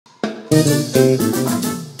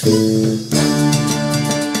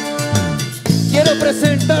Quiero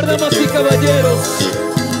presentar, damas y caballeros,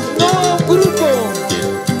 no a un grupo,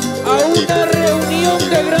 a una reunión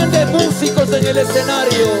de grandes músicos en el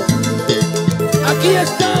escenario. Aquí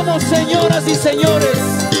estamos, señoras y señores,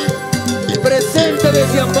 presente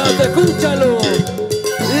desde Ambato, escúchalo,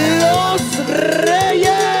 los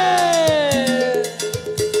Reyes.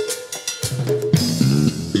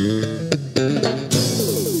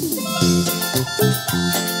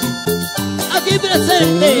 Aquí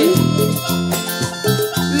presente,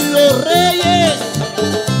 los Reyes,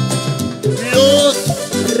 los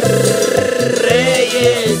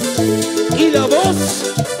Reyes. Y la voz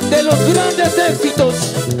de los grandes éxitos,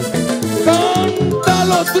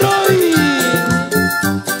 cántalo, Troy.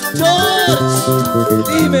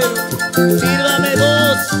 George, Dime, sírvame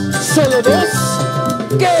dos. solo dos,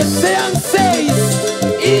 que sean 6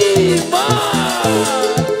 y más.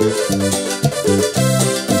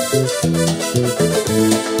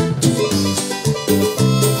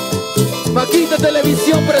 Maquita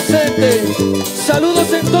Televisión presente. Saludos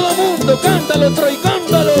en todo mundo. Cántalo, Troy,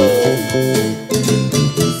 cántalo.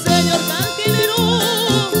 Señor cantinero,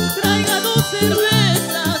 traiga 2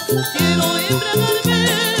 cervezas. Quiero embriagarme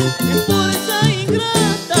por esa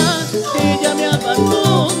ingrata. Ella me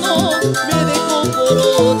abandonó, me dejó por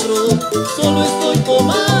otro. Solo estoy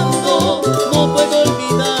tomando, no puedo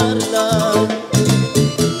olvidarla.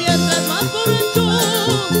 Mientras más borracho,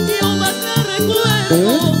 yo más la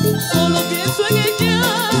recuerdo. Solo pienso en ella,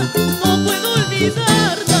 no puedo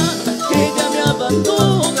olvidarla. Ella me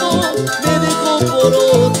abandonó, me dejó por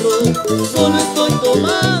otro. Solo estoy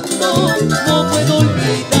tomando, no puedo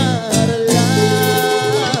olvidarla.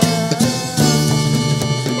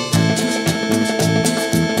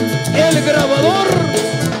 El grabador,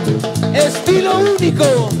 estilo único,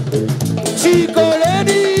 Chico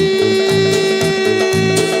Lenny.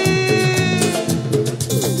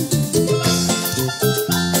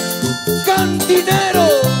 Cantinero,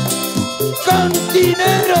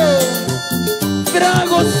 cantinero,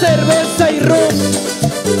 trago, cerveza y ron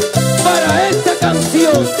para esta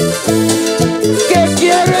canción que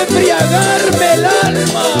quiero embriagarme el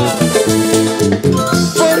alma,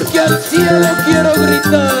 porque al cielo quiero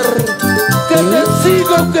gritar que te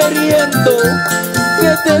sigo queriendo,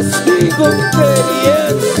 que te sigo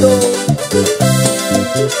queriendo.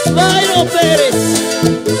 Byron Pérez,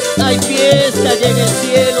 hay fiesta ya en el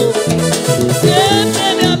cielo. Siempre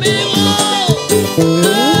mi amigo.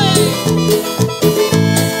 ¡Ay!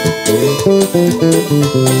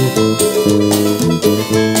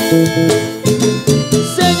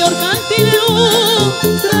 Señor cantinero,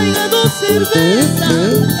 traiga 2 cervezas.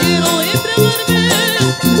 Quiero embriagarme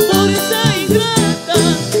por esa ingrata.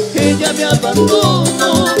 Ella me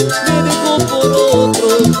abandonó, me dejó por otro.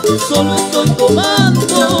 Solo estoy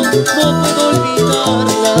tomando, no puedo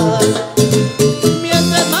olvidarla.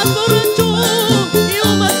 Mientras más borracho, yo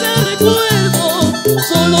más la recuerdo.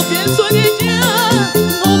 Solo pienso en ella,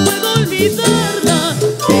 no puedo olvidarla.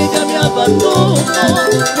 Ella me abandonó,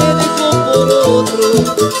 me dejó por otro.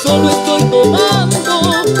 Solo estoy tomando,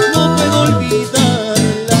 no puedo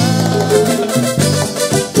olvidarla.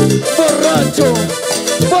 Borracho,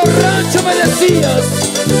 borracho me decías,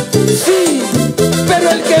 sí, pero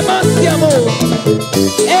el que más te amó,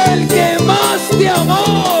 el que más te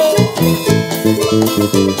amó,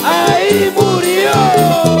 ahí murió.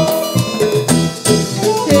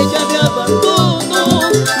 Ella me abandonó,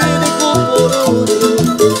 me dejó por otro.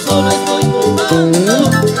 Solo estoy tomando,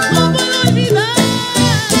 no puedo olvidar.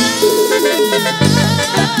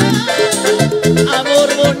 Amor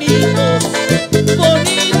bonito,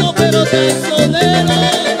 bonito pero traicionero.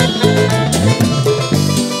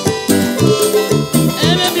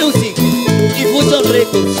 M Music y Fusion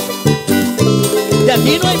Records. De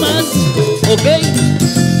aquí no hay más, ¿ok?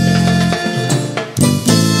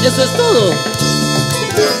 Eso es todo.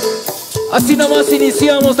 Así nomás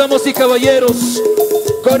iniciamos, damas y caballeros,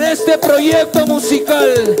 con este proyecto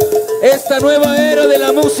musical, esta nueva era de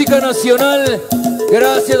la música nacional.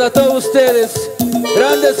 Gracias a todos ustedes,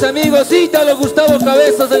 grandes amigos, Ítalo, Gustavo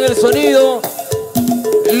Cabezas en el sonido,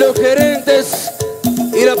 los gerentes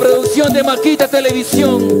y la producción de Maquita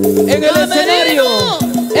Televisión. En el escenario,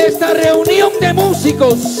 esta reunión de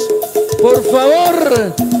músicos, por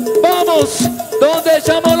favor, vamos, donde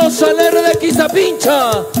echamos los saleros de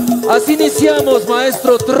Quizapincha. Así iniciamos,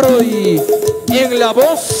 maestro Troy, en la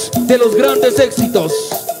voz de los grandes éxitos.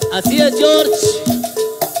 Así es, George.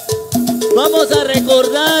 Vamos a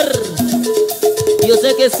recordar. Yo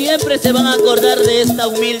sé que siempre se van a acordar de esta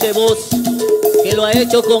humilde voz que lo ha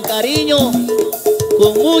hecho con cariño,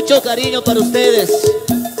 con mucho cariño para ustedes.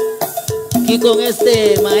 con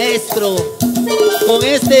este maestro, con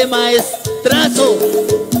este maestrazo,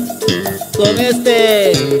 con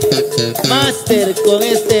este máster, con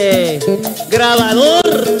este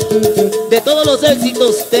grabador de todos los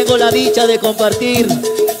éxitos. Tengo la dicha de compartir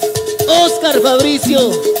Oscar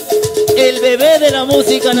Fabricio, el bebé de la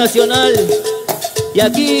música nacional. Y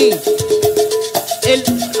aquí,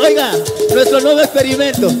 oiga, nuestro nuevo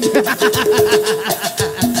experimento.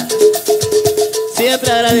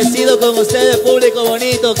 Siempre agradecido con ustedes, público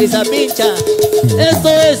bonito, quizá pincha. Esto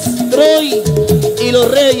es Troy y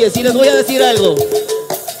los Reyes. Y les voy a decir algo.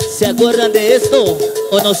 ¿Se acuerdan de esto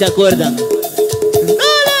o no se acuerdan?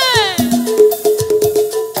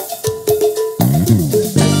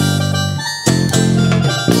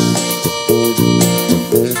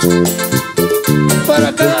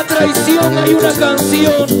 Para cada traición hay una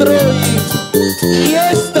canción, Troy. Y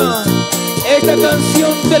esta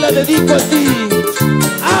canción te la dedico a ti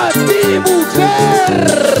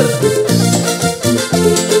mujer.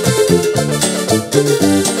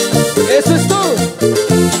 Eso es todo.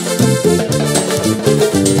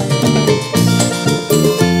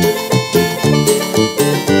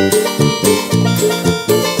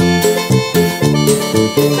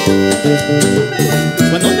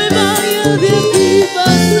 Cuando me vaya de aquí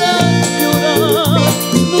vas a llorar,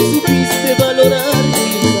 no supiste valorar mi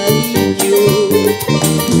cariño.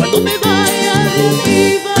 Cuando me vaya de aquí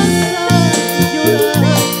vas a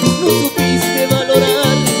llorar, no supiste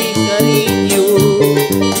valorar mi cariño.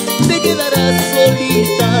 Te quedarás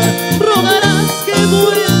solita, rogarás que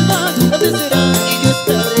vuelva, agradecerán y yo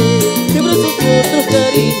estaré de brazos de otro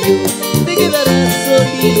cariño. Te quedarás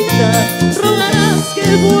solita, rogarás que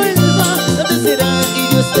vuelva, agradecerán y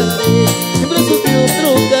yo estaré en brazos de otro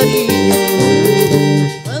cariño.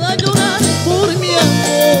 Para llorar por mi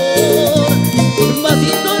amor, vas a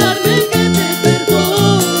ignorarme que te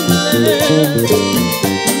perdone.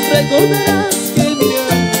 Recordarás que mi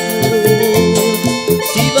amor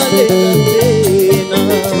sí vale la pena.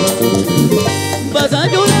 Vas a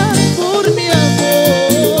llorar por mi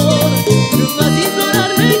amor, vas a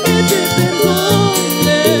ignorarme que te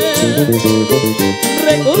perdone.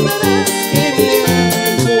 Recordarás que mi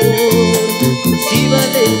amor sí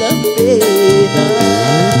vale la pena.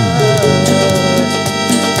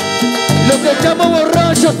 Los que estamos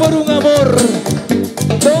borrachos por un amor,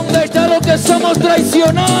 ¿dónde está lo que somos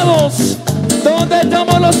traicionados? ¿Dónde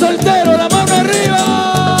estamos los solteros? ¡La mano arriba!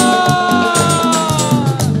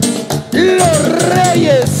 Los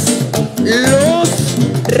Reyes, los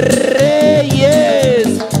Reyes.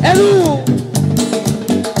 Edu,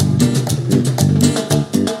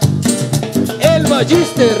 el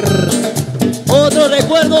Magister. Otro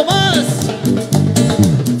recuerdo más.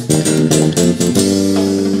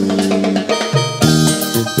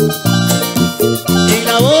 En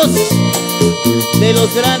la voz de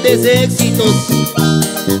los grandes éxitos.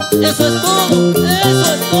 Eso es todo,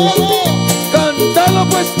 eso es todo. Cántalo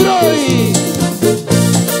pues, Troy.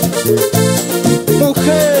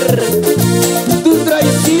 Mujer, tu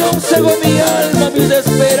traición cegó mi alma, mis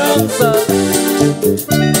esperanzas.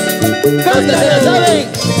 ¿Ustedes se la saben?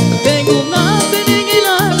 Tengo una pena en el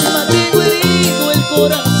alma, tengo herido el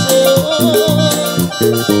corazón.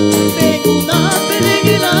 Tengo una pena en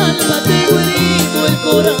el alma, tengo herido el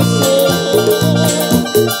corazón.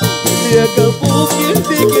 Se acabó quien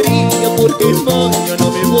te quería porque mañana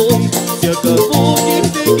me voy. Se acabó quien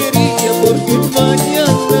te quería porque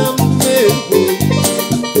mañana me voy.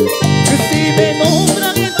 Si me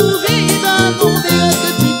nombran en tu vida, no digas que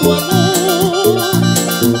fui tu amor.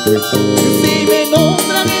 Si me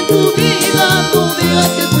nombran en tu vida, no digas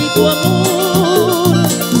que fui tu amor.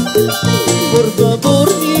 Por favor,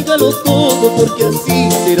 dígalo todo, porque así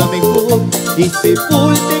será mejor. Y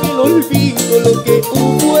sepulte en el olvido lo que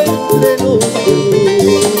hubo entre los dos.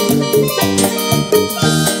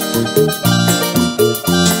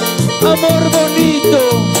 Amor bonito,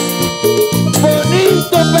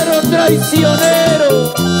 bonito pero traicionero.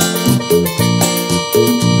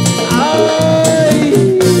 Ay,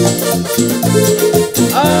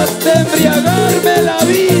 hasta embriagarme la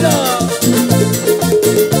vida.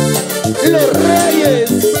 Los Reyes.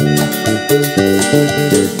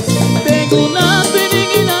 Tengo una pena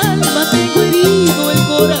en el alma, tengo herido el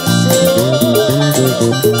corazón.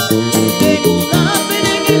 Tengo una pena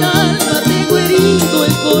en el alma, tengo herido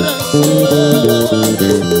el corazón.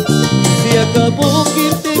 Se acabó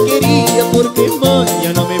quien te quería porque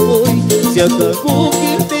mañana me voy. Se acabó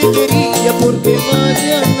quien te quería porque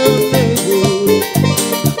mañana me voy.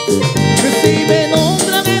 Si me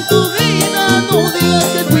nombran en tu vida, no digas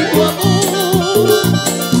que fui tu amor.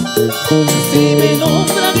 Si me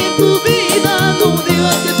nombran en tu vida, no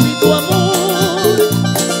digas que fui tu amor.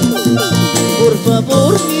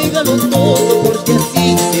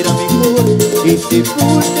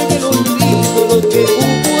 sepulten en el olvido lo que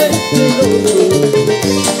hubo entre los dos.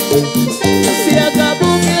 Se acabó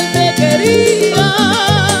quien te quería,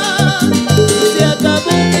 se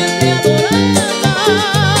acabó quien te adoraba,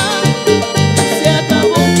 se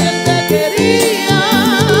acabó quien te quería,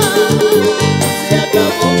 se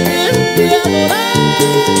acabó quien te adoraba.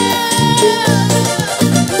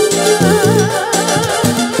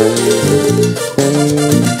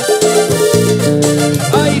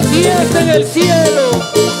 Hay fiesta en el cielo.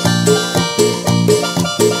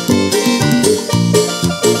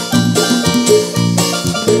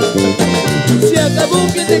 Se acabó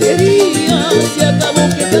que te quería, se acabó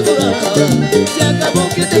que te adoraba, se acabó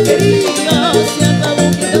que te quería, se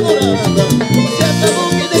acabó que te adoraba, se acabó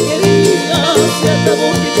que te quería, se acabó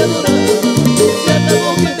que te adoraba, se acabó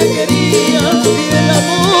que te quería, y el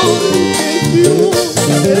amor que yo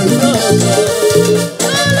perdonaba.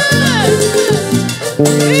 ¡Dale!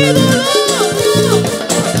 ¡Ídolo!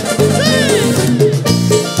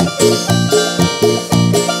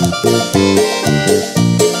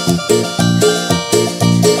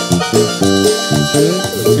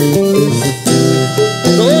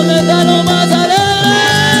 ¿Dónde están los más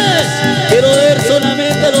alegres? Quiero ver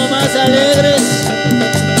solamente los más alegres,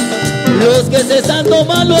 los que se están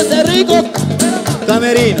tomando ese rico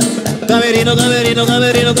camerino, camerino, camerino,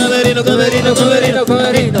 camerino, camerino, camerino, camerino,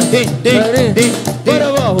 camerino. Para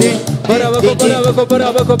abajo, para abajo, para abajo, para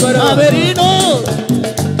abajo, para abajo. Camerino,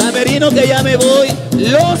 camerino que ya me voy.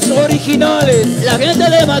 Los originales. La gente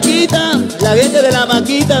de Maquita, la gente de la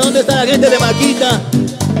Maquita, ¿dónde está la gente de Maquita?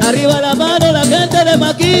 Arriba la mano, la gente de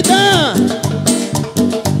Maquita.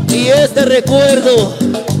 Y este recuerdo,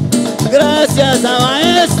 gracias a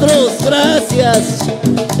maestros, gracias.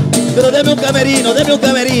 Pero deme un camerino, deme un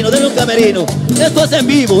camerino, deme un camerino. Esto es en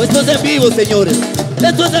vivo, señores.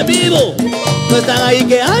 Esto es en vivo. No están ahí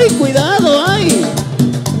que, ay, cuidado, ay.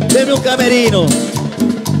 Deme un camerino.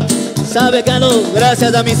 ¿Sabe, Cano?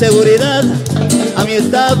 Gracias a mi seguridad, a mi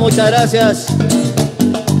staff, muchas gracias.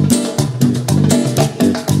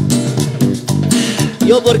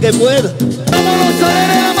 Yo porque puedo. Vamos a ver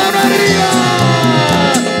la mano arriba.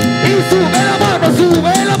 Y sube la mano,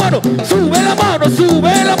 sube la mano, sube la mano,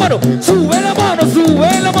 sube la mano, sube la mano,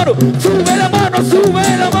 sube la mano, sube la mano,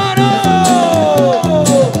 sube la mano.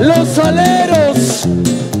 Los aleros.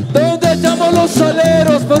 ¿Dónde estamos los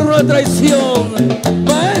aleros por una traición?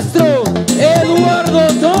 Maestro Eduardo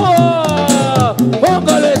Toa,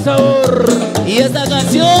 póngale sabor. Y esta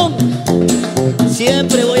canción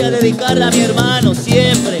siempre voy a dedicarla a mi hermano,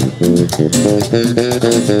 siempre.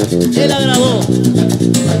 Él la grabó,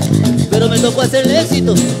 pero me tocó hacer el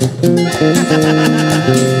éxito. Eso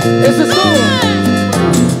es todo.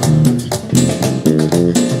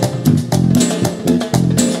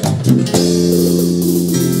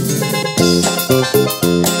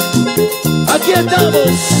 Aquí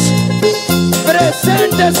estamos,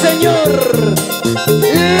 presente Señor,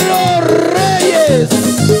 los Reyes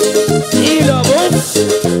y la voz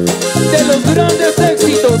de los grandes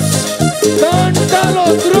éxitos.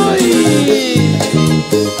 Cántalo, Troy.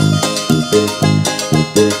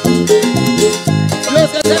 Los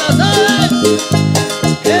que se la saben,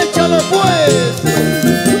 Échalo pues.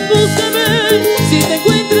 búscame si te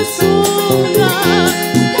encuentras sola,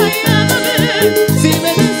 llámame si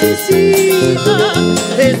me necesitas,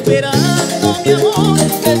 esperando mi amor,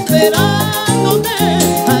 esperándote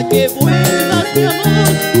a que vuelvas mi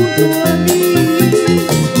amor junto a mí.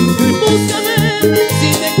 Búscame si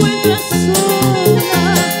te encuentras sola,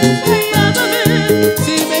 llámame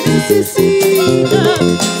si me necesitas,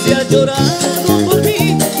 si has llorado por mí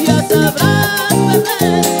ya sabrás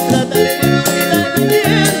perder, trataré de olvidarte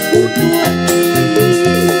bien junto a ti.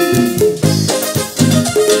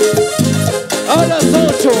 A las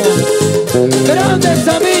 8, grandes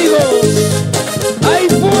amigos, ahí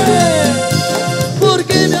fue. ¿Por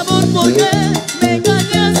qué, mi amor, por qué me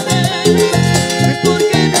engañaste? ¿Por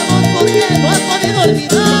qué, mi amor, por qué no has podido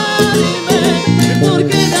olvidarme? ¿Por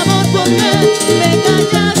qué, mi amor, por qué me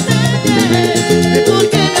engañaste? ¿Por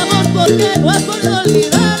qué, mi amor, por qué no has podido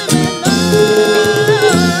olvidarme más?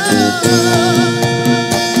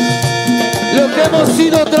 Los que hemos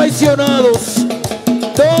sido traicionados,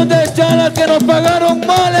 ¿dónde están las que nos pagaron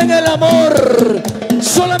mal en el amor?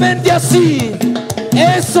 Solamente así,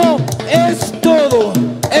 eso es todo.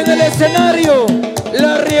 En el escenario,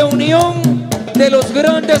 la reunión de los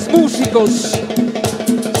grandes músicos.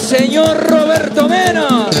 Señor Roberto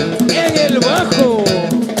Mena en el bajo.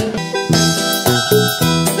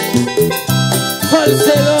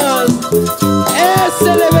 Falsedad,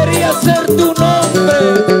 ese debería ser tu nombre.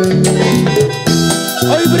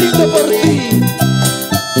 Hoy brindo por ti,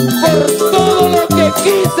 por todo lo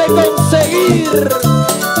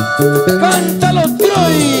Cántalo,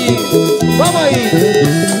 Troy. Vamos ahí.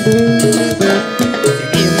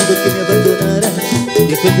 Temiendo que me abandonaras,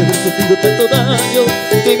 después de haber sufrido tanto daño,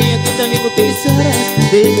 temía que también utilizaras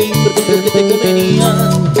de mi imperfección que te convenía.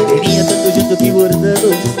 Tenía tanto llanto aquí guardado,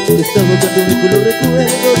 estaba ahogándome con los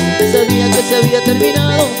recuerdos. Sabía que se había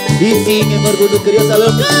terminado y sin embargo no quería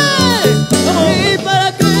saber qué. ¿Y para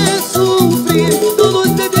qué sufrir todo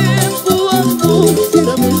este tiempo, amor? Si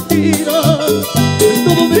era mentira, es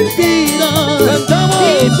todo mentira. Cantamos.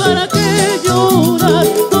 ¿Y para qué llorar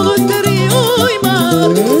todo este río y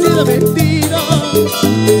mar? Si era mentira,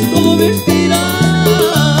 es todo mentira.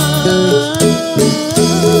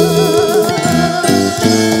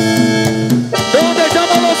 ¿Dónde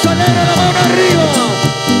estamos los soneros? La mano arriba.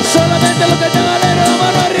 Solamente los que están alegres, la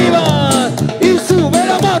mano arriba. Y sube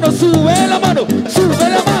la mano, sube la mano, sube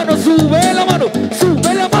la mano, sube la mano,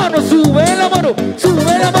 sube la mano, sube la mano,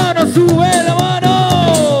 sube la mano, sube la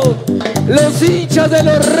mano. Los hinchas de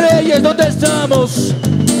los Reyes, ¿dónde estamos?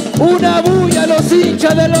 Una bulla a los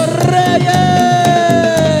hinchas de los Reyes.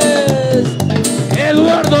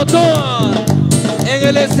 Eduardo Toa en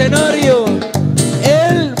el escenario.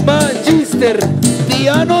 El Magister.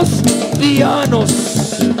 Pianos, pianos.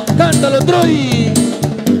 Cántalo, Troy.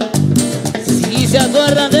 Si se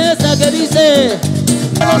acuerdan de esa que dice: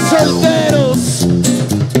 Los solteros,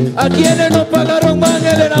 a quienes no pagaron más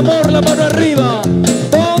en el amor, la mano arriba.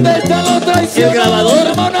 ¿Dónde están los traicionados? El grabador.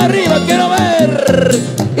 La mano arriba, quiero ver.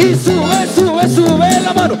 Y sube, sube, sube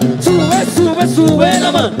la mano. Sube, sube, sube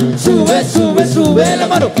la mano. Sube, sube, sube la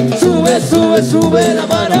mano. Sube, sube, sube la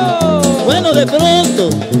mano. bueno, de pronto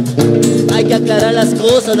hay que aclarar las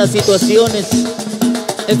cosas, las situaciones.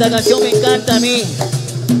 Esta canción me encanta a mí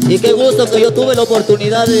y qué gusto que yo tuve la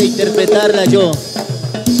oportunidad de interpretarla yo.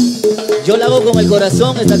 Yo la hago con el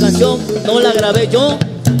corazón, esta canción no la grabé yo,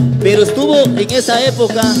 pero estuvo en esa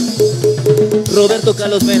época Roberto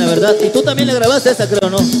Carlos Mena, ¿verdad? Y tú también le grabaste esa, creo,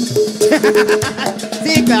 ¿no?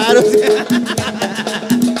 Sí, claro.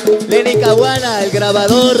 Lenny Caguana, el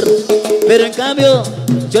grabador. Pero en cambio,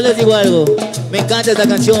 yo les digo algo, me encanta esta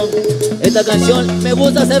canción. Esta canción, me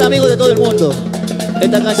gusta ser amigo de todo el mundo.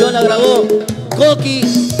 Esta canción la grabó Coqui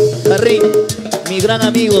Carrín, mi gran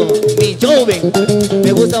amigo, mi joven.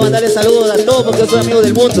 Me gusta mandarle saludos a todos porque soy amigo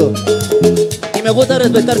del mundo. Y me gusta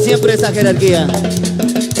respetar siempre esa jerarquía.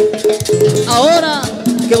 Ahora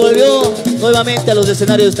que volvió nuevamente a los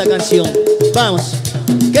escenarios de esta canción, vamos,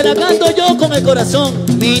 que la canto yo con el corazón,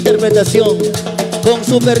 mi interpretación, con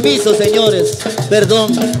su permiso, señores,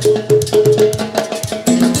 perdón.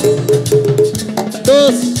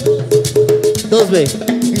 2B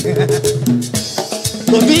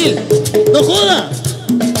 2000, no joda.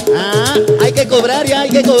 Ah, hay que cobrar, ya hay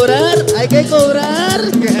que cobrar, hay que cobrar.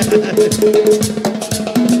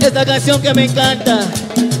 Esta canción que me encanta.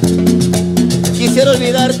 Quisiera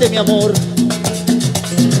olvidarte, mi amor,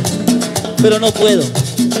 pero no puedo.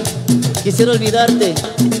 Quisiera olvidarte,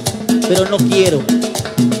 pero no quiero.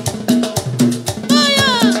 ¡Vaya!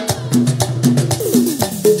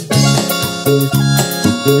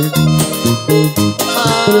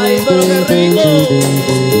 ¡Ay, pero qué rico!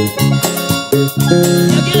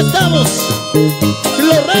 Y aquí estamos,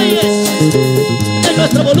 los Reyes, en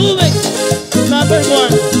nuestro volumen number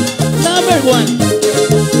one.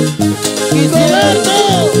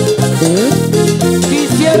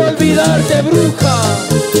 Quisiera olvidarte, bruja,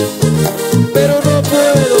 pero no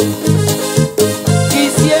puedo.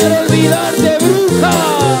 Quisiera olvidarte, bruja.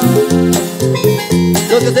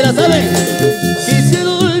 Los que se la saben.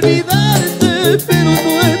 Quisiera olvidarte, pero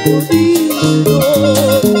no he podido.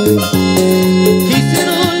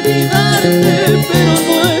 Quisiera olvidarte, pero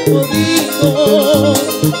no he podido.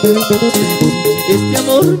 Este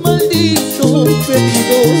amor maldito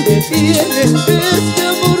pedido me tiene. Este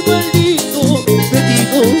amor maldito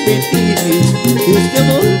pedido me tiene. Este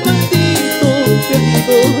amor maldito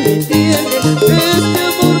pedido me tiene. Este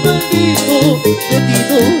amor maldito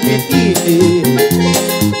pedido me tiene.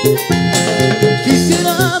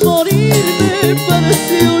 Quisiera morirme para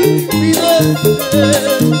así olvidarte.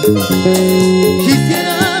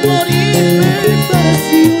 Quisiera morirme para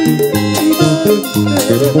así olvidarte.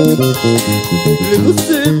 Luego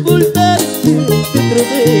sepultarte dentro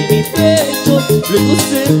de mi pecho. Luego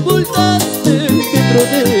sepultarte dentro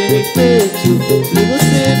de mi pecho. Luego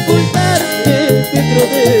sepultarte dentro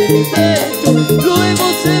de mi pecho. Luego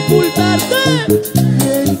sepultarte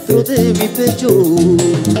dentro de mi pecho.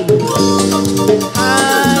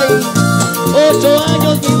 Ay, 8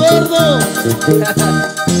 años, mi gordo.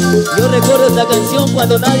 Yo recuerdo esta canción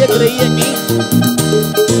cuando nadie creía en mí.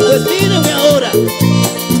 Pues mírenme ahora,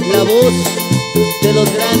 la voz de los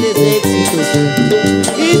grandes éxitos.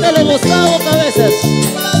 Ítalo Gustavo Cabezas.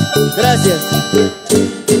 Gracias.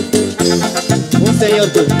 Un señor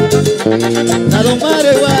tú. A don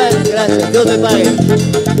Mario igual. Gracias. Dios te pague.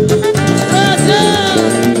 Gracias.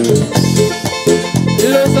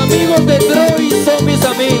 Los amigos de Troy son mis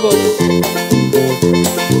amigos.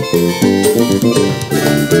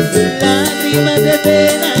 Lágrimas de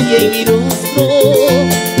pena y en mi rostro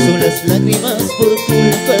son las lágrimas por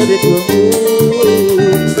culpa de tu amor.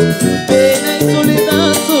 Pena y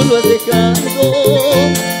soledad solo has dejado.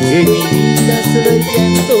 En mi vida solo hay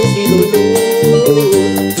llantos y dolor.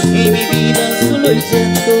 En mi vida solo hay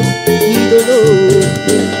llantos y dolor.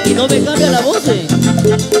 Y no me cambia la voz,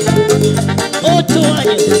 8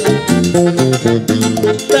 años.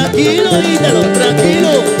 Tranquilo, Ítalo,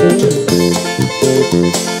 tranquilo.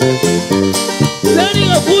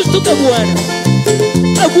 Planning Augusto Caguana.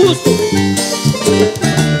 Augusto.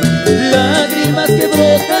 Lágrimas que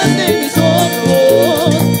brotan de mis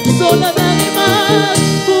ojos son las lágrimas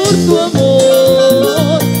por tu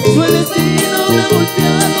amor. Su destino me ha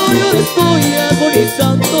golpeado y ahora estoy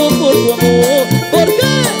agonizando por tu amor. ¿Por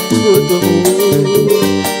qué? Por tu amor.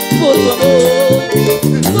 Por tu amor.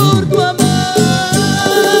 Por tu amor.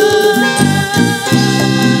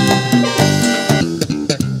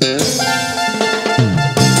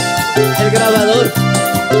 El grabador.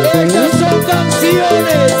 Estas son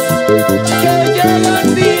canciones que llegan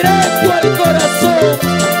directo al corazón.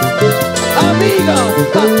 Amiga,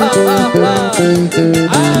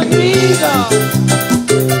 amiga,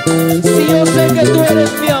 si yo sé que tú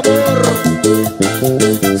eres mi amor,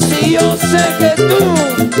 si yo sé que tú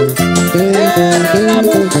eres la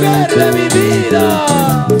mujer de mi vida.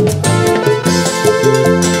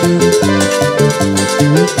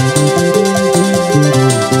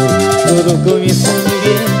 Todo comienza muy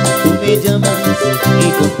bien, tú me llamas y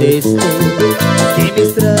contesto que me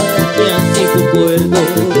extrañas y concuerdo,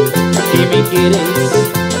 que me quieres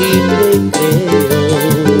y te creo.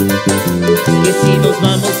 Que si nos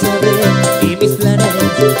vamos a ver y mis planes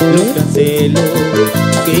los cancelo,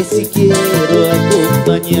 que si quiero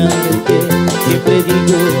acompañarte siempre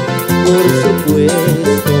digo por supuesto.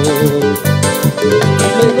 Y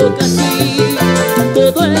luego casi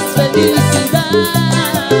todo es felicidad.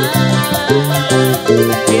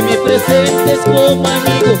 Que me presentes como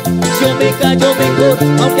amigo, yo me callo mejor,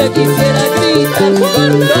 aunque quisiera gritar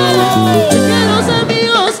fuerte. Que los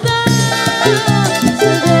amigos no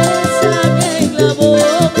se besan en la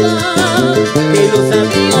boca, que los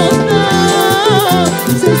amigos no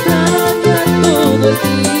se extrañan todo el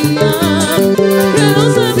día, que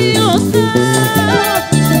los amigos no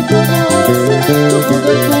se conocen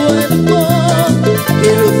todo el cuerpo,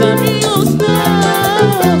 que los amigos no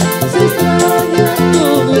se extrañan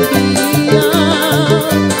todo el día.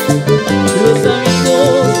 Los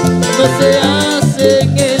amigos no se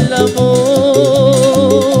hacen el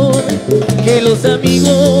amor, que los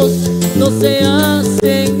amigos no se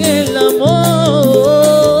hacen el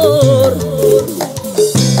amor.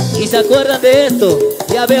 ¿Y se acuerdan de esto?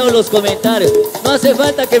 Ya veo los comentarios. No hace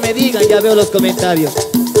falta que me digan, ya veo los comentarios.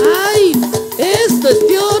 ¡Ay! Esto es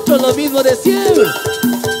otro, lo mismo de siempre.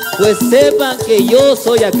 Pues sepan que yo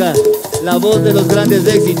soy acá, la voz de los grandes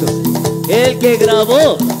éxitos, el que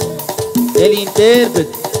grabó, el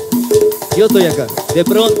intérprete. Yo estoy acá. De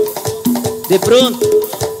pronto,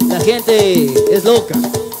 la gente es loca.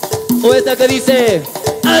 O esta que dice: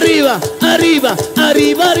 arriba, arriba,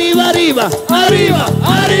 arriba, arriba, arriba, arriba,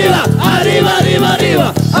 arriba, arriba, arriba,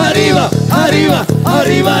 arriba, arriba, arriba,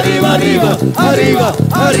 arriba, arriba, arriba, arriba,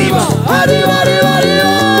 arriba, arriba, arriba, arriba.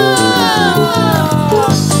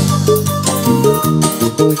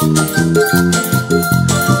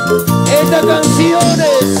 Estas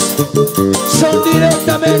canciones son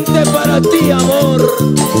directamente para ti, amor,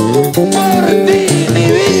 por ti, mi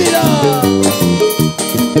vida.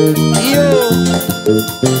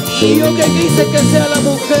 Y yo que quise que sea la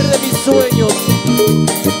mujer de mis sueños.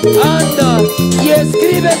 Anda y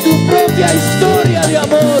escribe tu propia historia de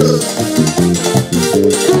amor.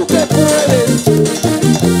 Tú que puedes,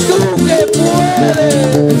 tú que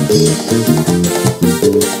puedes.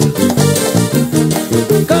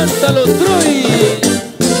 Cántalo, Troy.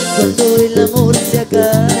 Cuando el amor se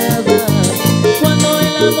acaba, cuando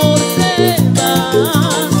el amor se va,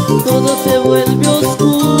 todo se vuelve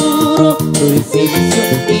oscuro, todo es silencio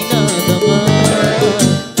y nada más.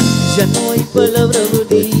 Ya no hay palabra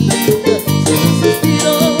bonita, solo un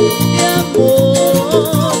suspiro de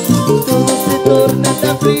amor. Todo se torna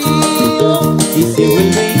tan frío y se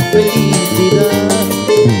vuelve infelicidad.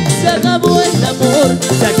 Se acabó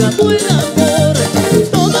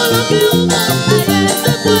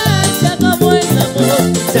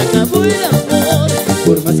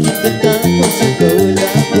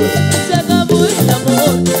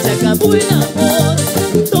acabó el amor.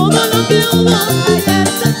 Todo lo que hubo ayer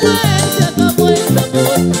se fue, se acabó el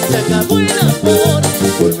amor, se acabó el amor.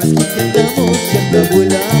 Por más que intentamos, se acabó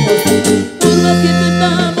el amor. Por más que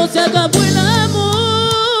intentamos, se acabó el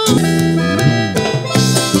amor.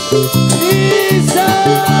 ¡Lisa!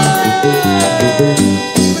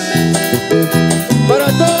 Para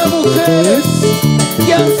todas las mujeres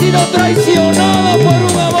que han sido traicionadas por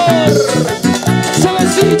un amor.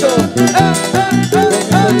 Suavecito.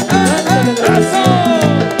 ¡Eso!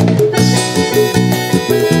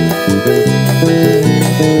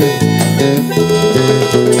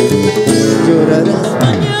 Llorarás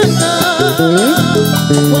mañana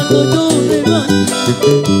cuando yo me vaya.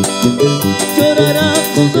 Llorarás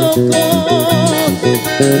tus ojos,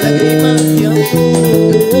 lágrimas de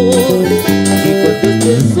amor. Y cuando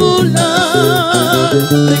estés sola,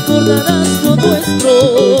 recordarás lo nuestro.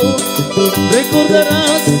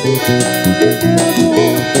 Recordarás que te amo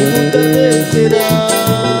y muy tarde será.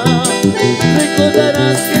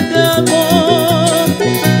 Recordarás que te amo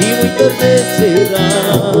y muy tarde será.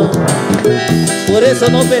 Por eso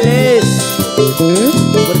no pelees,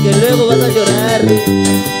 porque luego vas a llorar.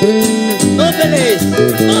 No pelees,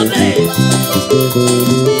 no pelees.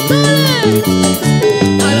 ¡Dale!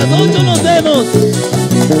 A las 8 nos vemos.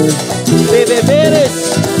 Bebé Pérez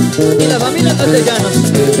y la familia Castellanos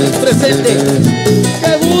presente.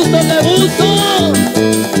 ¡Qué gusto, qué gusto!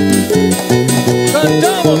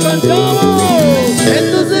 ¡Cantamos, cantamos!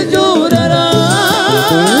 Entonces llorará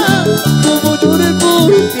como lloré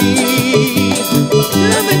por ti,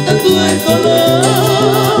 lamentando el dolor.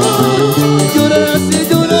 Llorarás y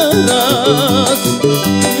llorarás,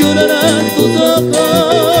 llorarán tus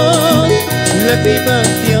ojos, lágrimas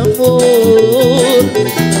de amor.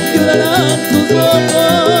 Llorarán tus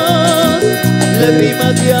ojos,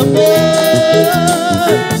 lágrimas de amor.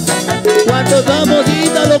 ¿Cuántos vamos,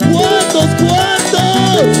 Ítalo? ¿Cuántos? ¿Cuántos?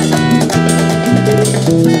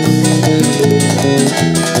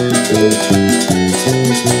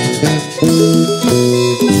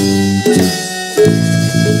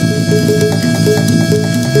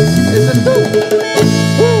 Eso es todo.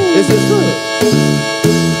 Eso es todo.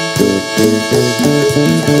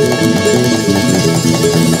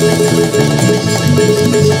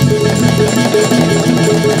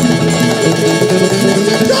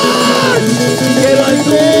 ¡Quiero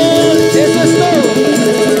alcohol! Eso es todo.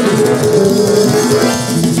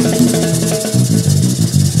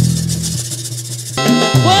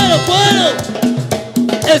 Bueno,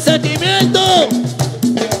 el sentimiento.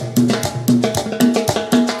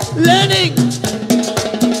 Lenin.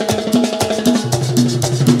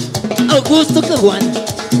 Augusto Caguán.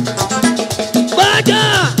 ¡Vaya!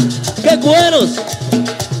 ¡Qué cueros!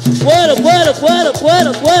 Cuero, cuero, cuero,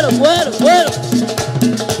 cuero, cuero, cuero, cuero.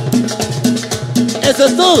 Eso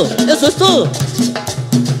es todo, eso es todo.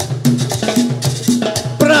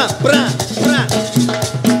 Pra, pra, pra.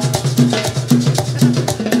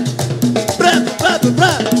 Pra, pra, pra,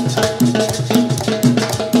 pra.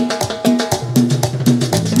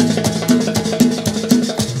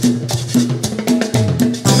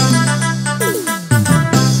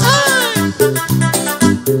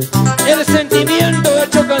 El sentimiento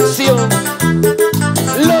hecho canción.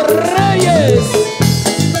 Los Reyes.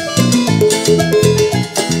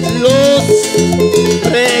 Los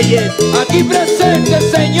Reyes. Aquí presente,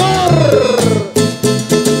 Señor.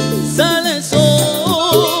 Sale el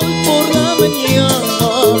sol por la mañana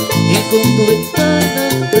y con tu ventana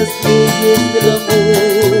las leyes del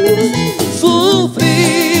amor.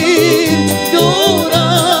 Sufrir,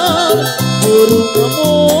 llorar por un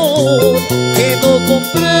amor que no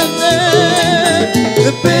comprende.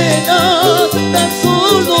 Penas, tan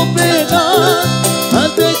solo penas,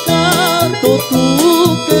 al dejar todo tu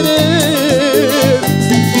querer.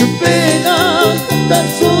 Penas, tan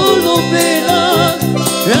solo penas,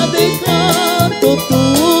 al dejar todo tu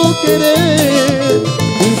querer.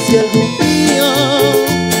 Y si algún día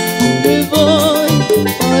me voy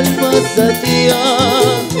al más allá,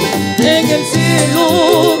 en el cielo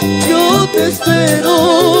yo te espero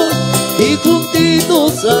y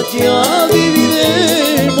juntitos allá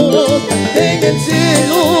viviremos. En el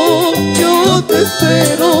cielo yo te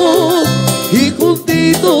espero y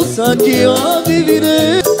juntitos allá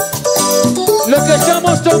viviremos. Lo que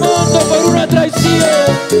estamos tomando por una traición.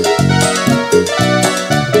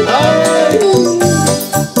 Ay,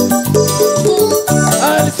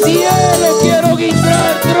 al cielo quiero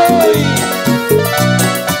guindar, Troy.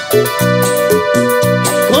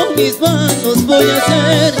 Con mis manos voy a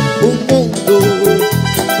hacer un mundo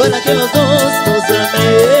para que los dos nos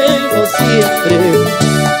amemos siempre.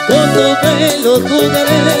 Con tu pelo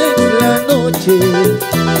jugaré la noche noche,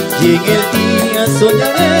 y en el día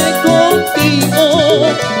soñaré contigo.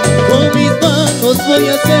 Con mis manos voy a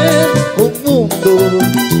hacer un mundo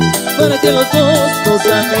para que los dos nos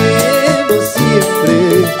amemos siempre.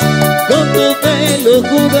 Con tu pelo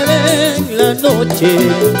jugaré en la noche,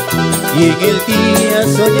 y en el día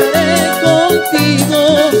soñaré contigo.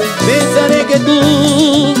 Pensaré que tú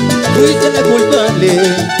fuiste la culpable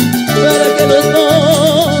para que los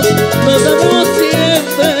dos nos amemos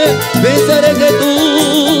siempre. Pensaré que tú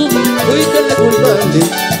fuiste la culpable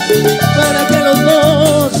para que los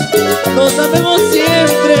dos nos amemos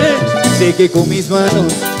siempre. Sé que con mis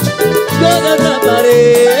manos yo te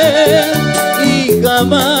atraparé y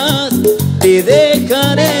jamás te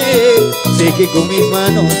dejaré. Sé que con mis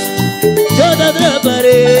manos yo te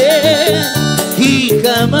atraparé y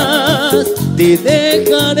jamás te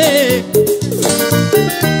dejaré.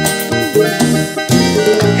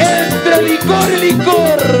 Entre licor y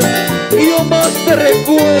licor, yo más te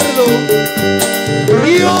recuerdo,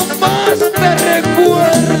 yo más te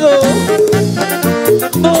recuerdo.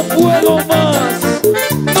 No puedo más,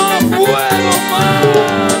 no puedo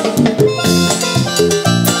más.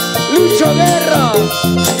 Lucho Guerra.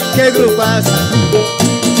 ¡Qué grupazo!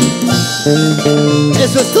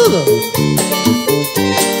 Eso es todo.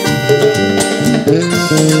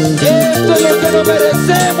 Esto es lo que no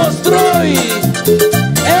merecemos, Troy.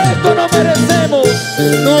 Esto no merecemos.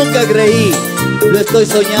 Nunca creí, lo estoy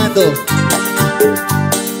soñando.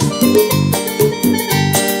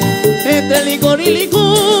 Entre licor y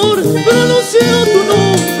licor pronuncio tu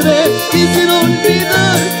nombre. Quisiera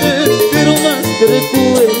olvidarte, pero más te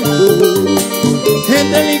recuerdo.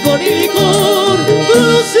 Entre licor y licor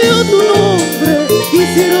pronuncio tu nombre.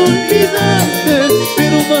 Quisiera olvidarte,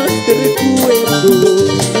 pero más te recuerdo.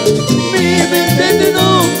 Mi mente te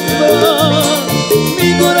nombra, mi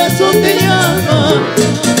corazón te llama.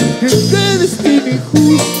 Qué destino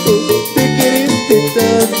injusto de quererte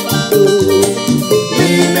tanto.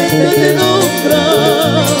 Mi mente te nombra,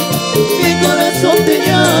 mi corazón te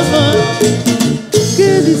llama.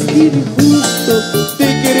 Qué destino injusto de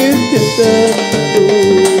quererte tanto.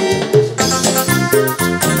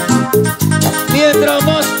 Mientras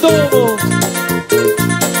más tomo,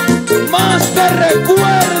 más te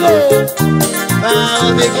recuerdo.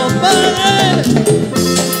 Vamos, mi compadre.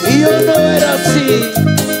 Yo no era así,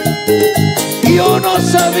 yo no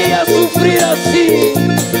sabía sufrir así.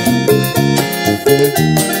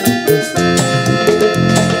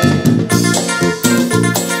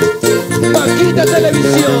 Paquita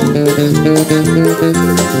Televisión,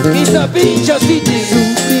 Pizza Pincha City.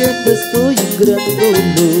 Sufriendo estoy un gran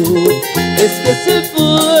dolor. Es que se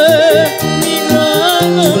fue mi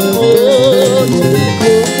gran amor.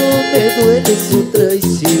 Cómo me duele su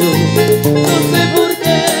traición. No sé por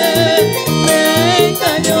qué me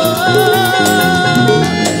engañó.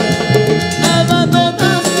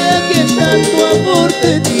 Abandonaste a quien tanto amor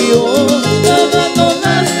te dio.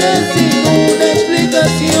 Abandonaste sin una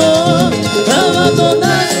explicación.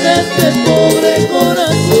 Abandonaste este pobre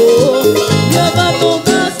corazón. Me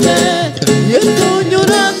abandonaste y estoy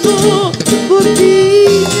llorando por ti,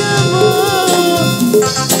 mi amor.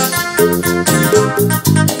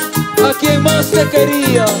 A quien más te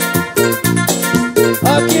quería,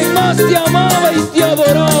 a quien más te amaba y te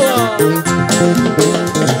adoraba.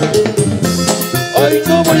 Hoy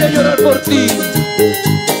no voy a llorar por ti,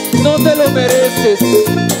 no te lo mereces,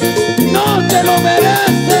 no te lo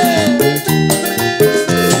mereces.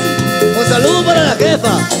 Un saludo para la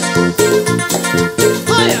jefa.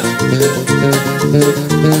 ¡Vaya!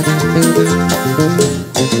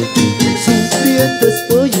 Sufriendo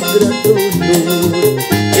estoy un gran dolor.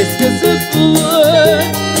 Es que se fue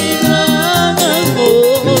mi gran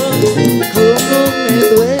amor. Cómo me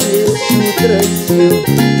duele su traición.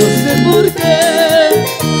 No sé por qué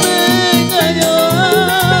me engañó.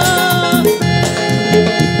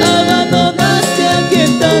 Abandonaste a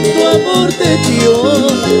quien tanto amor te dio.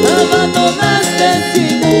 Abandonaste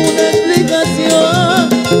sin una explicación.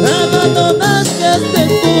 Abandonaste a este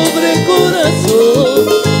pobre corazón.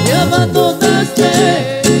 Me abandonaste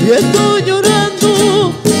y estoy llorando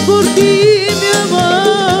por ti, mi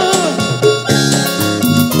amor.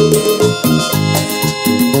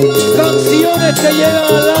 Canciones que llegan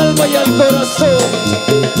al alma y al corazón.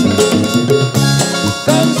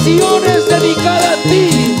 Canciones dedicadas a ti,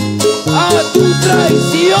 a tu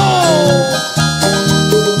traición.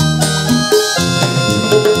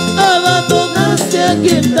 Abandonaste a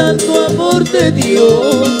quien tanto amor te dio.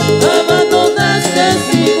 Abandonaste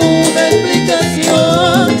sin una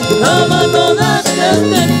explicación. Abandonaste a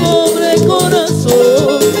este pobre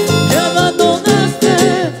corazón. Me abandonaste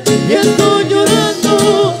y estoy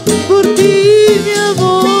llorando por ti.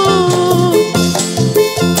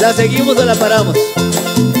 ¿La seguimos o la paramos?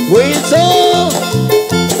 Wilson,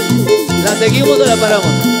 ¿la seguimos o la paramos?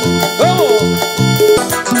 ¿Cómo?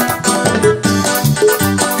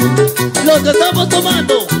 Los que estamos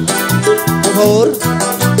tomando, por favor.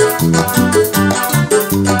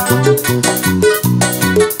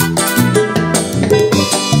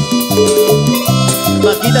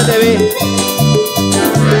 Maquita TV.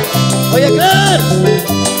 Oye, Clar.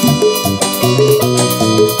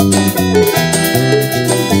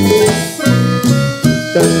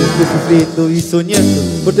 Tanto estoy sufriendo y soñando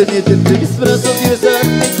por tenerte entre mis brazos y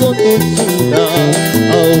besarte con dulzura.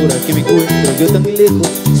 Ahora que me encuentro yo tan lejos,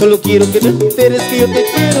 solo quiero que te enteres que yo te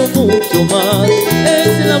quiero mucho más.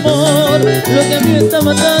 Es el amor lo que a mí me está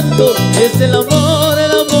matando. Es el amor,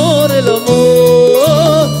 el amor, el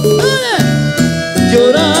amor. ¡Dale!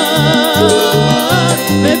 Llorar,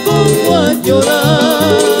 me pongo a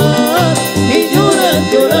llorar y llorar,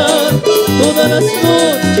 llorar todas las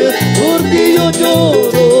noches por ti yo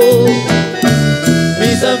lloro.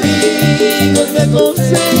 Mis amigos me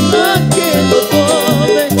aconsejan que lo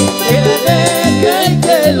tome, que la deje y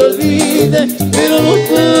que lo olvide, pero no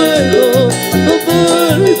puedo, no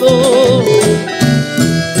puedo.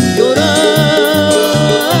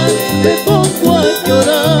 Llorar, me pongo a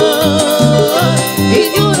llorar y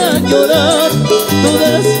llorar, llorar todas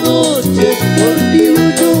las noches por ti yo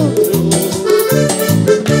lloro.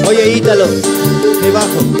 Oye, Ítalo, me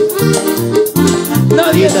bajo.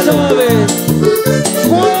 Nadie sabe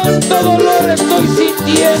cuánto dolor estoy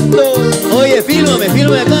sintiendo. Oye, fírmame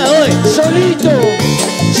acá, oye. Solito,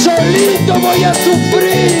 solito voy a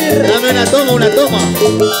sufrir. Dame una toma, una toma.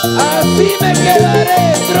 Así me quedaré,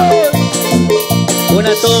 Tron.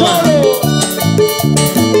 Una toma. Solo.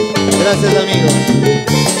 Gracias, amigo.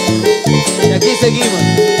 Y aquí seguimos.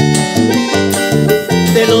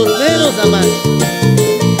 De los menos a más.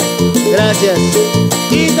 Gracias.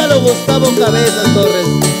 Ítalo Gustavo Cabezas Torres.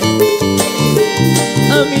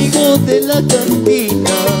 Amigo de la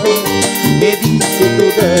cantina, me dice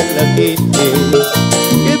toda la gente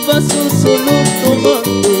que paso solo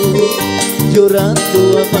tomando, llorando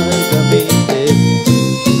amargamente.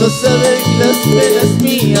 No saben las penas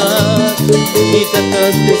mías ni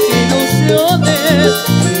tantas desilusiones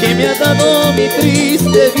que me ha dado mi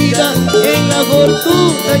triste vida en la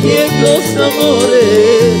fortuna y en los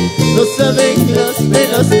amores. No saben las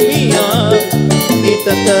penas mías ni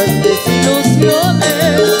tantas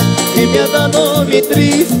desilusiones que me ha dado mi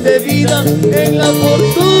triste vida en la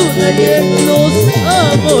fortuna y en los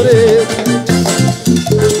amores.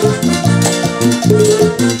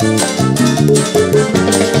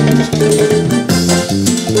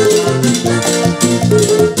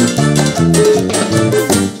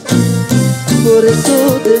 Por eso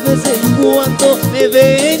de vez en cuando me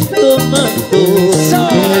ven tomando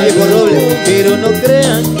me dejo roble, pero no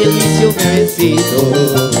crean que el vicio me ha vencido.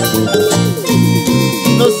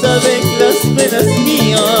 No saben las penas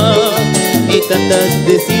mías ni tantas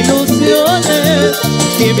desilusiones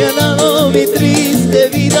que me ha dado mi triste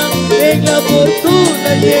vida en la fortuna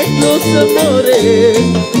y en los amores.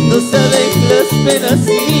 No saben las penas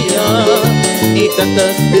mías ni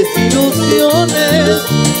tantas desilusiones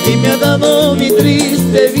que me ha dado mi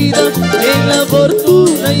triste vida en la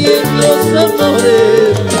fortuna y en los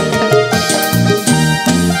amores.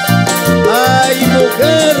 Ay,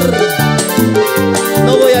 mujer,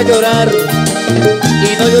 no voy a llorar y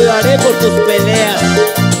no lloraré por tus peleas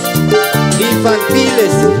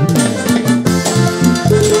infantiles.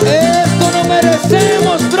 Esto no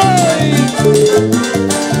merecemos, Troy.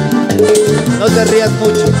 No te rías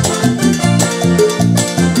mucho.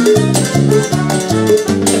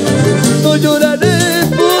 No lloraré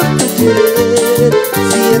por tu querer,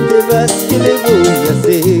 si ya te vas, ¿qué le voy a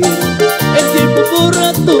hacer? El tiempo borra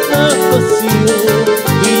toda pasión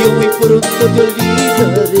y yo muy pronto te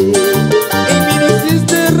olvidaré. En mí no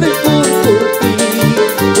existe rencor por ti,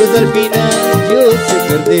 pues al final yo sé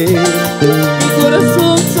perder. Mi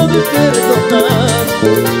corazón sabe perdonar,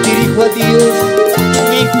 dirijo a Dios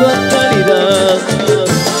mi fatalidad.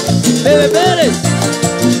 Bebe Pérez,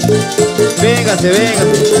 véngase,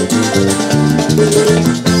 véngase,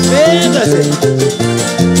 véngase.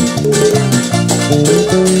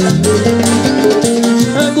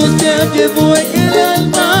 Angustia llevo en el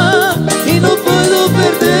alma y no puedo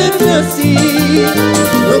perderme así.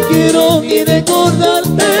 No quiero ni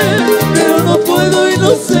recordarte, pero no puedo y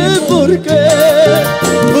no sé por qué.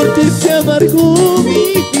 Por ti se amargó mi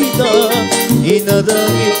vida y nada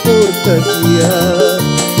me importa ya.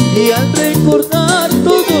 Y al recordar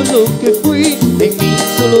todo lo que fui, en mí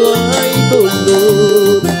solo hay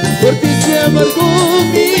dolor. Por ti se amargó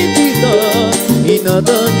mi vida y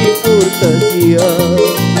nada me importa ya.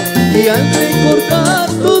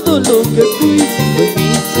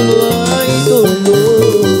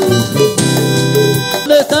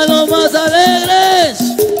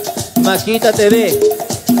 Paquita TV.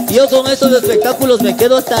 Yo con estos espectáculos me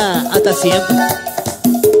quedo hasta siempre.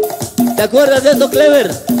 ¿Te acuerdas de eso,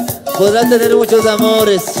 Clever? Podrás tener muchos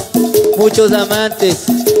amores, muchos amantes,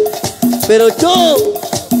 pero yo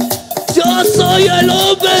soy el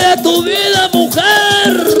hombre de tu vida,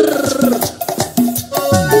 mujer.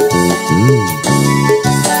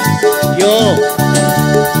 Yo.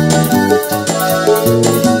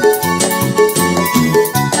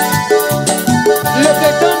 Lo que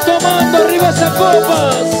están tomando arriba esas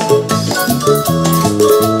copas.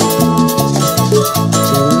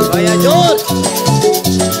 Vaya George.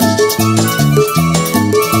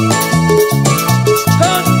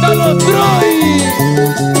 Cántalo, Troy.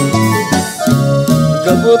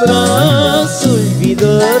 Nunca podrás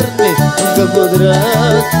olvidarme, nunca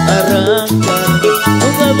podrás arrancarme,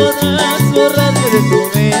 nunca podrás borrarme de tu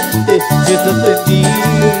mente si estás prendida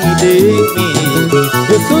en mí.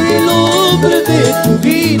 Yo soy el hombre de tu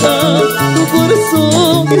vida, tu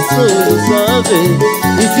corazón eso lo sabe.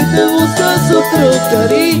 Y si te buscas otro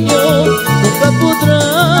cariño, nunca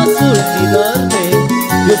podrás olvidarme.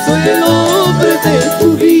 Yo soy el hombre de tu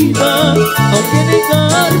vida, aunque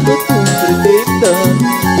negarlo tú pretendas.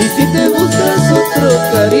 Y si te buscas otro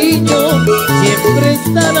cariño, siempre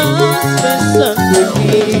estarás pensando en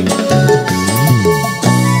mí.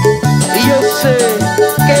 Y yo sé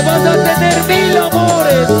que vas a tener 1000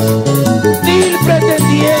 amores, 1000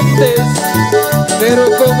 pretendientes, pero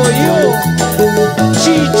como yo,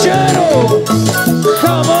 chichero,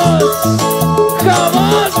 jamás,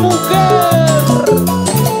 jamás, mujer.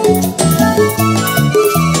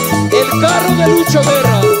 El carro de Lucho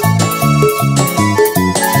Guerra.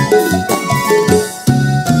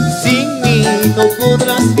 Sin mí no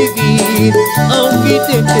podrás vivir, aunque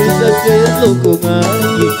intentes hacerlo con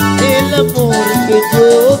alguien. El amor que yo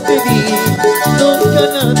te di, nunca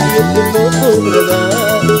nadie te lo podrá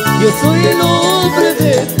dar. Yo soy el hombre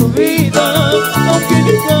de tu vida, aunque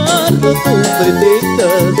negarlo tú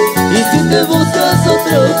pretendas. Y si te buscas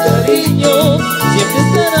otro cariño, siempre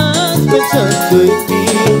estarás pensando en mí.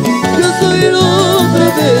 Yo soy el hombre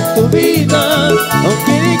de tu vida,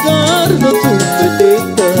 aunque negarlo tú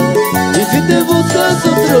pretendas. Y si te buscas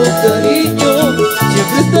otro cariño,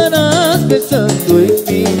 siempre estarás pensando en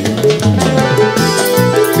mí.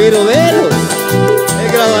 Pero velo, el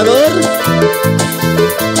grabador.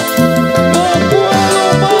 ¡No puedo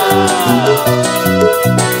más!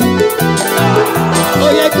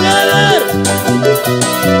 ¡Oye, Clever!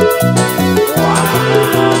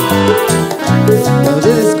 No te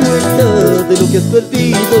des cuenta de lo que has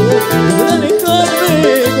perdido, de alejarme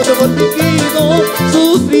con tu partido,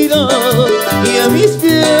 sufrirás y a mis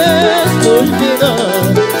pies volverás,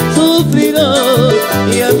 sufrirás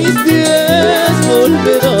y a mis pies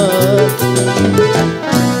volverás.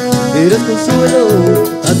 Verás consuelo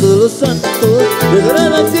a todos los santos,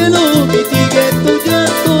 regarán al cielo, mitigue tu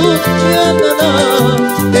llanto, ya nada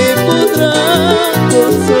te podrá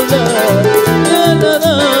consolar, ya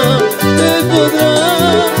nada te podrá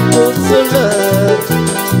consolar.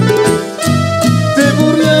 Te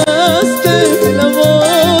burlaste del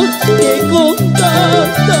amor que con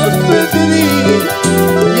tanta fe te di,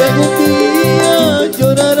 y algún día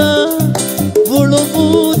llorarás por lo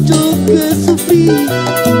mucho que sufrí.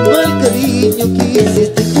 Mal cariño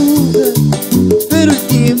quisiste jugar, pero el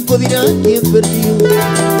tiempo dirá quién perdió.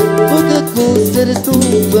 Poca cosa eres tú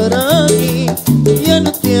para mí, ya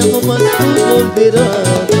no te amo más, tú volverás,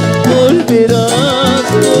 volverás,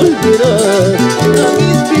 volverás a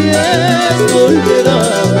mis pies,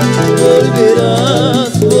 volverás,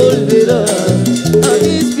 volverás, volverás a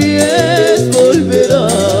mis pies,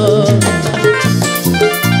 volverás.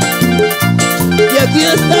 Y aquí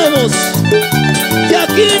estamos, y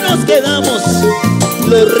aquí nos quedamos,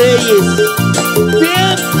 los Reyes,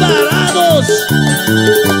 bien parados.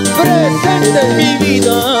 ¡Presente!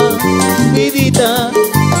 Mi vida,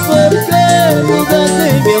 ¿por qué dudas de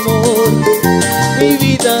mi amor? Mi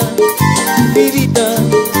vida,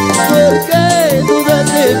 ¿por qué dudas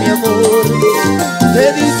de mi amor? Te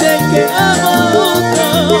dicen que ama a otra,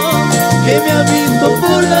 que me ha visto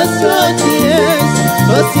por las calles,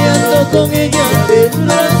 paseando con ella del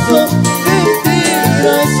brazo.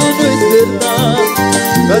 Mentira, eso no es verdad.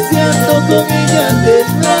 Paseando con ella del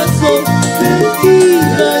brazo,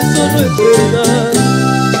 mentira, eso no es verdad.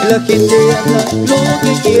 La gente habla lo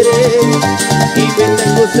que quiere y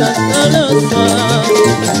venden cosas al azar.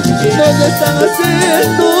 Nos están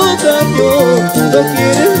haciendo daño, no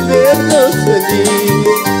quieren vernos feliz.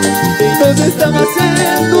 Nos están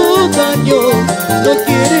haciendo daño, no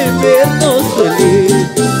quieren vernos feliz.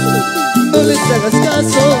 No les hagas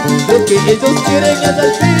caso, lo que ellos quieren es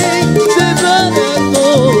al fin se van a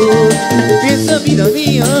todos.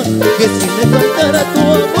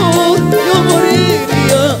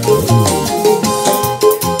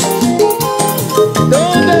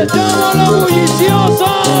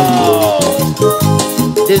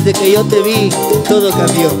 Desde que yo te vi, todo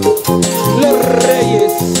cambió. Los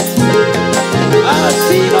Reyes,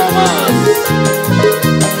 así nomás,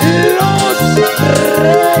 los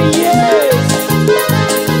Reyes,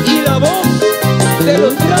 y la voz de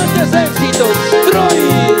los grandes éxitos, Troy.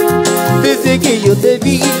 Desde que yo te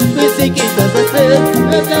vi, pensé que ibas a ser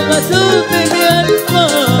la salvación de mi alma,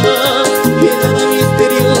 mirada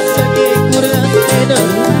misteriosa que cura las penas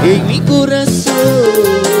en mi corazón.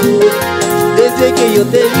 Desde que yo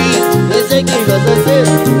te vi, pensé que ibas a ser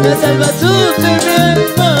la salvación de mi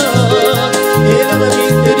alma, mirada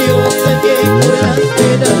misteriosa que cura las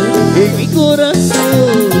penas en mi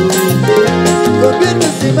corazón. Gobierno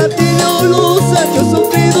ese martirio, los años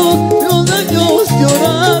sufridos, los años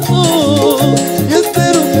llorados, y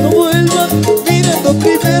espero que no vuelva mirando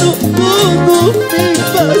primero todo mi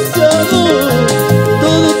pasado.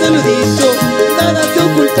 Todo te lo he dicho, nada te he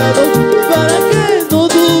ocultado, para que no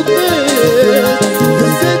dudes. Yo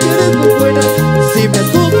sé que eres muy buena, si me has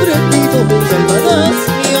comprendido, salvarás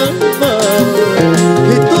mi alma.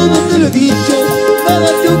 Que todo te lo he dicho, nada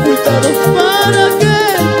te he ocultado, para que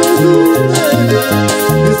no dudes.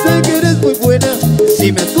 Yo sé que eres muy buena, si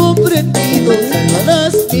me has comprendido,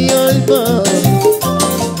 salvarás mi alma.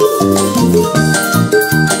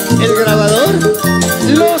 El grabador.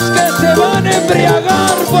 Los que se van a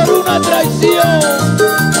embriagar por una traición.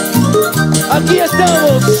 Aquí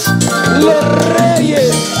estamos, los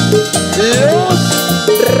Reyes, los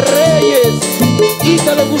Reyes.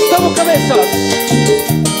 Ítalo Gustavo Cabezas.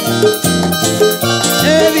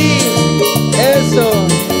 Eddie, eso.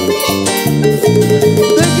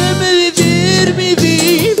 Déjame vivir mi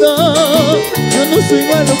vida, yo no soy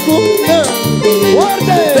malo con nadie.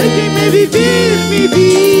 ¡Fuerte! Déjame vivir mi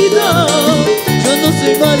vida, yo no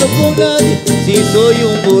soy malo con nadie. Si soy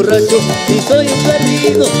un borracho, si soy un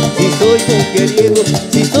perdido, si soy mujeriego,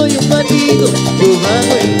 si soy un bandido, yo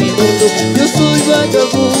vago en mi mundo, yo soy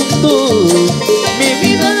vagabundo. Mi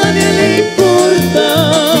vida a nadie le importa,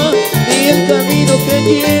 ni el camino que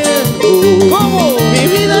llevo. ¿Cómo? Mi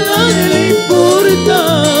vida a nadie le importa,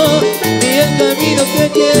 ni el camino que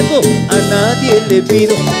llevo. A nadie le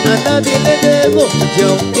pido, a nadie le debo, y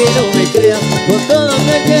aunque no me crean, con todo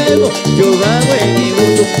me llevo. Yo vago en mi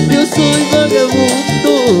mundo, yo soy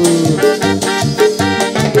vagabundo.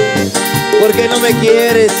 ¿Por qué no me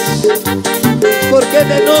quieres? ¿Por qué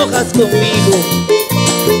te enojas conmigo?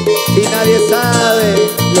 Si nadie sabe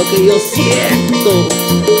lo que yo siento.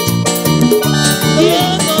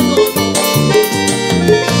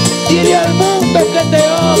 Dile al mundo que te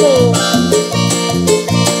amo.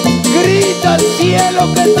 Grita al cielo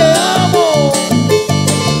que te amo.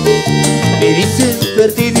 Me dicen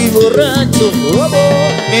perdido y borracho,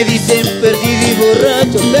 me dicen perdido y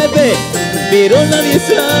borracho, Pepe, pero nadie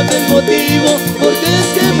sabe el motivo, porque es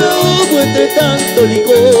que me ahogo entre tanto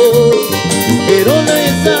licor. Pero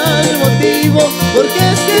nadie sabe el motivo, porque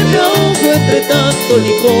es que me ahogo entre tanto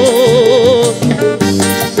licor.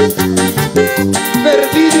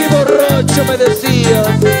 Perdido y borracho me decías.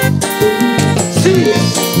 Sí,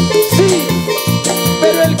 sí,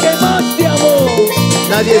 pero el que más te amó,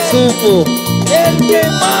 Nadie supo. el que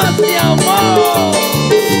más te amó.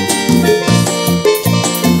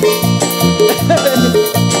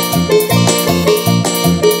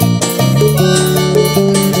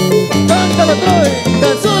 Cántalo, Troy.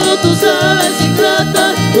 Tan solo tú sabes,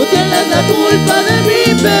 ingrata, tú tienes la culpa de mi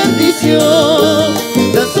perdición.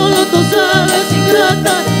 Tan solo tú sabes,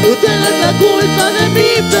 ingrata, tú tienes la culpa de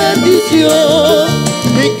mi perdición.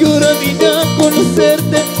 ¿En qué hora vine a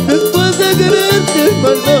conocerte después de quererte,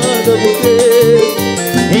 malvada mujer?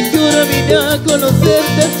 ¿En qué hora vine a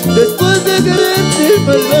conocerte después de quererte,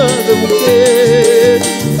 malvada mujer?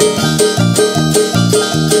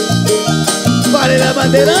 Para el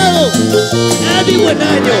abanderado, Eddie Buen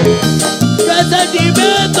Año. ¡Qué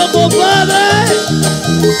sentimiento, compadre!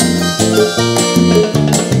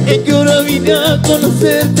 ¿En qué hora vine a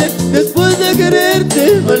conocerte después de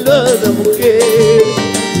quererte, malvada mujer?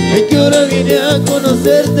 ¿En qué hora vine a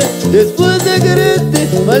conocerte después de quererte,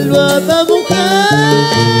 malvada mujer?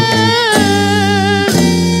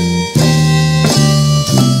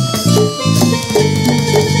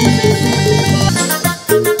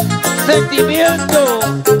 Sentimiento,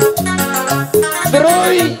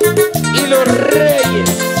 Troy y los Reyes.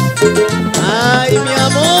 Ay, mi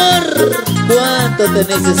amor, cuánto te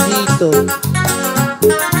necesito.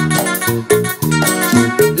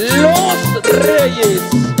 Los Reyes.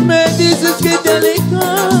 Me dices que te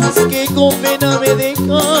alejas, que con pena me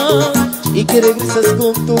dejas y que regresas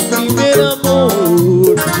con tu primer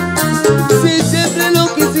amor. Si siempre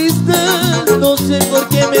lo quisiste, no sé por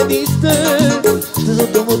qué me diste eso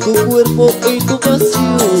tomo tu cuerpo y tu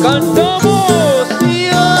pasión. ¡Cantamos!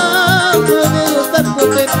 Ya puedes estar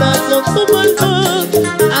contenta con tu maldad.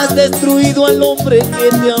 Has destruido al hombre que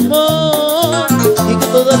te amó y que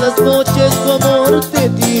todas las noches tu amor te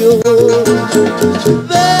dio.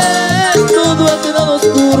 Ves, todo ha quedado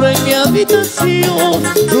oscuro en mi habitación.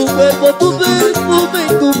 Tu cuerpo, tu perfume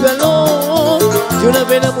y tu calor, y una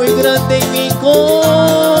pena muy grande en mi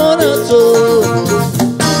corazón.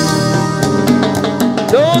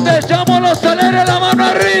 ¿Dónde estamos los saleros? La mano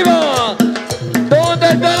arriba. ¿Dónde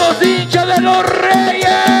están los hinchas de los Reyes?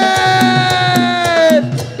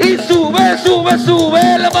 Y sube, sube,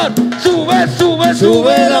 sube la mano. Sube, sube,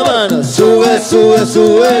 Sube la mano, sube, sube,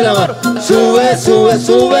 sube la mano. Sube, sube,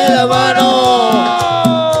 sube la mano.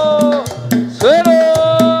 ¡Suelo!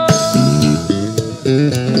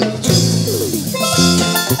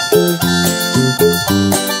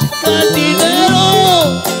 Cantinero,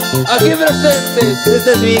 Aquí presentes.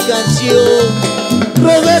 esta es mi canción.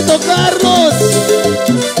 Roberto Carlos,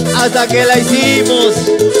 hasta que la hicimos.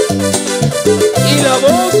 Y la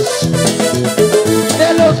voz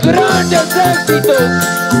de los grandes éxitos.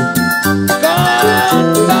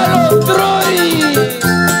 ¡Cántalo, Troy!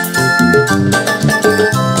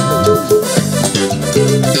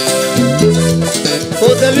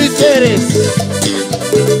 José Luis Pérez,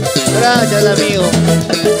 gracias amigo.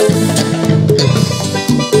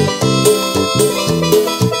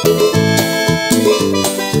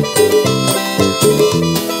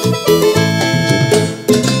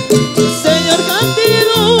 Señor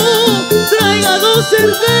cantinero, traiga 2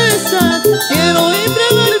 cervezas. Quiero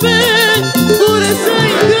embriagarme por esa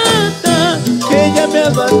ingrata que ella me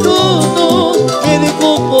abandonó, me dejó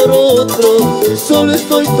por otro. Solo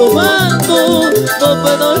estoy tomando, no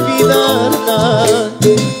puedo olvidarla.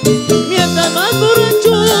 Mientras más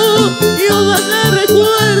borracho, yo más la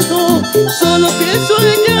recuerdo. Solo pienso en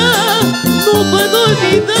ella, no puedo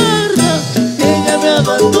olvidarla. Ella me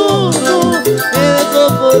abandonó, me dejó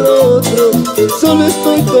por otro. Solo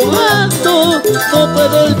estoy tomando, no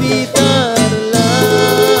puedo olvidarla.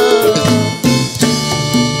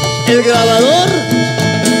 El grabador,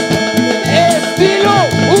 Estilo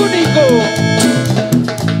único.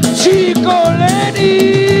 Chico Lenny.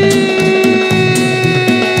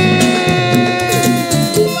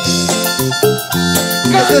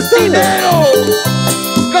 Cantinero.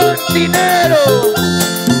 Cantinero.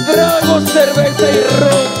 Trago, cerveza y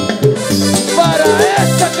ron. Para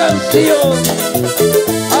esta canción.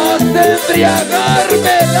 Hasta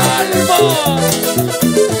embriagarme el alma.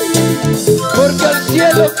 Porque al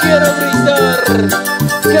cielo quiero gritar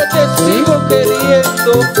que te sigo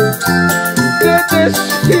queriendo, que te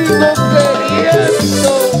sigo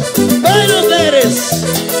queriendo. Bueno Pérez,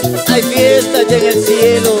 hay fiesta allá en el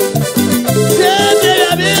cielo. Siempre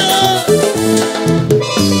amigo.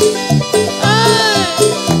 ¡Ay!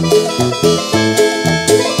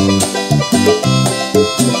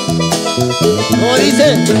 Como dice,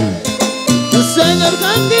 señor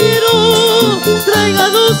cantinero, traiga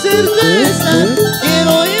 2 cervezas.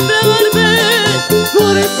 Quiero embriagarme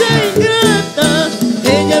por esa ingrata.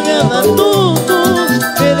 Ella me abandonó,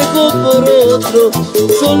 me dejó por otro.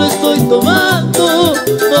 Solo estoy tomando,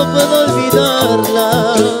 no puedo olvidarla.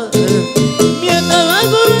 Mientras más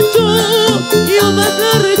borracho, yo más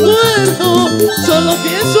la recuerdo. Solo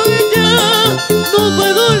pienso en ella, no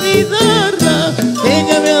puedo olvidarla.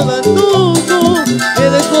 Ella me abandonó, me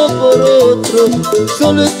dejó por otro.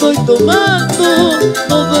 Solo estoy tomando,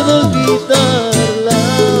 no puedo olvidarla.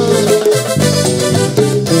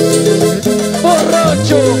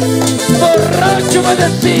 Borracho, borracho me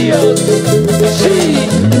decías, sí,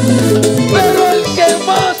 pero el que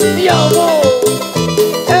más te amó,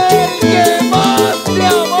 el que más te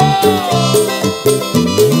amó.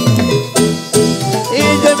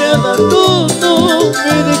 Ella me abandonó,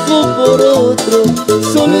 me dejó por otro.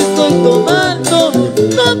 Solo estoy tomando,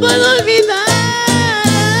 no puedo olvidar.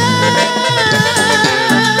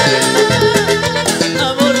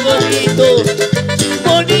 Amor bonito,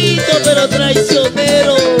 bonito pero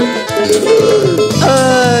traicionero.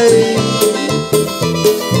 Ay.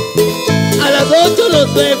 A las 8 nos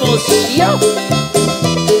vemos. Yo.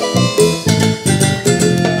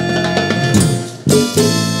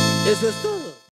 Eso es todo.